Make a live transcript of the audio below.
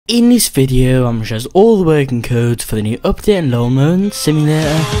In this video, I'm going to show you all the working codes for the new update in Mowing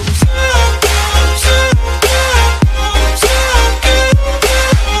Simulator.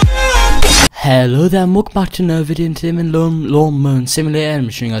 Hello there, and welcome back to another video in today in Mowing Simulator. I'm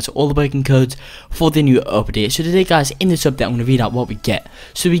showing you guys all the working codes for the new update. So today, guys, in this update, I'm going to read out what we get.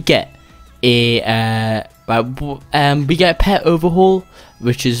 So we get a we get a pet overhaul,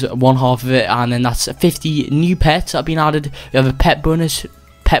 which is one half of it, and then that's 50 new pets that have been added. We have a pet bonus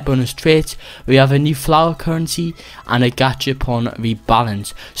trait, we have a new flower currency, and a gachapon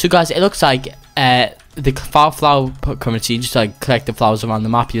rebalance. So guys, it looks like the flower currency, just like collect the flowers around the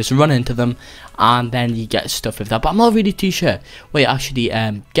map, you just run into them and then you get stuff with that, but I'm not really too sure. Wait, actually,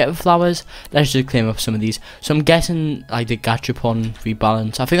 get the flowers, let's just claim up some of these. So I'm guessing like the gachapon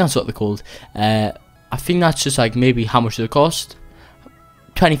rebalance, I think that's what they're called. I think that's just like maybe how much they cost.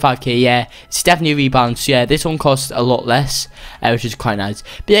 25k, yeah, it's definitely a rebalance. Yeah, this one costs a lot less, which is quite nice.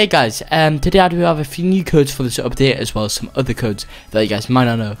 But yeah, guys, today I do have a few new codes for this update, as well as some other codes that you guys might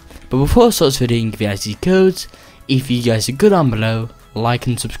not know. But before I start this video and give you guys these codes, if you guys are good down below, like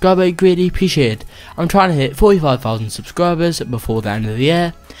and subscribe, I greatly appreciate it. I'm trying to hit 45,000 subscribers before the end of the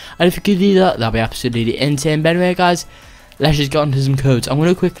year, and if you could do that, that'd be absolutely insane. But anyway, guys, let's just get on to some codes. I'm going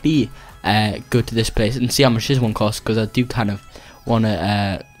to quickly go to this place and see how much this one costs, because I do kind of want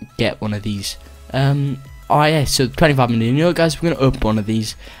to get one of these. Oh yeah, so 25 million. You know what, guys, we're going to open one of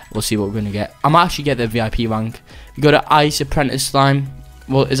these. We'll see what we're going to get. I might actually get the VIP rank. We go to Ice Apprentice Slime.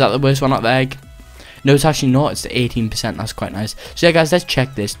 Well, is that the worst one out of the egg? No, it's actually not. It's the 18%. That's quite nice. So yeah, guys, let's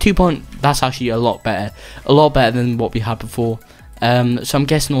check this. 2 point. That's actually a lot better. A lot better than what we had before. So I'm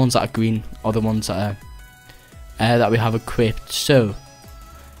guessing the ones that are green are the ones that are that we have equipped. So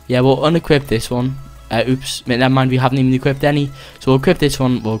yeah, we'll unequip this one. Oops, never mind, we haven't even equipped any. So we'll equip this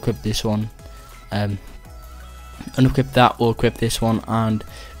one, we'll equip this one, unequip that, we'll equip this one, and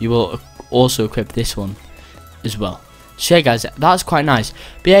we will also equip this one as well. So yeah, guys, that's quite nice.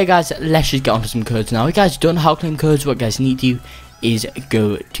 But yeah, guys, let's just get on to some codes now. If you guys don't know how to claim codes, what you guys need to do is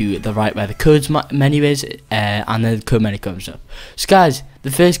go to the right where the codes menu is, and then the code menu comes up. So guys,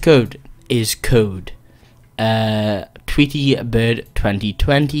 the first code is code Tweety Bird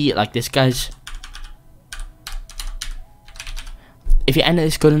 2020, like this, guys. If you enter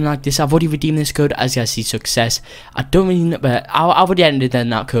this code in like this, I've already redeemed this code, as you guys see, success. I don't really know, but I've already entered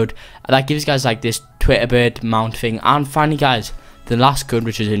in that code. That gives guys like this Twitter bird mount thing. And finally, guys, the last code,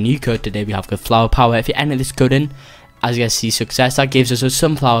 which is a new code today, we have the flower power. If you enter this code in, as you guys see, success, that gives us a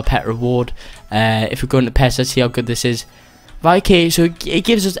sunflower pet reward. If we go into pets, let's see how good this is. Right, okay, so it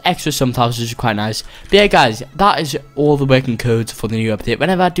gives us extra sunflowers, which is quite nice. But yeah, guys, that is all the working codes for the new update.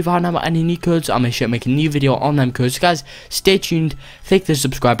 Whenever I do find out any new codes, I'll make sure to make a new video on them codes. So guys, stay tuned, click the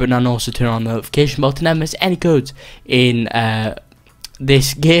subscribe button, and also turn on the notification bell to never miss any codes in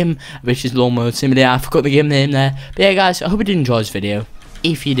this game, which is Mowing Simulator. I forgot the game name there. But yeah, guys, I hope you did enjoy this video.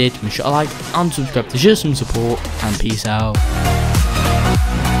 If you did, make sure to like and subscribe to show some support, and peace out.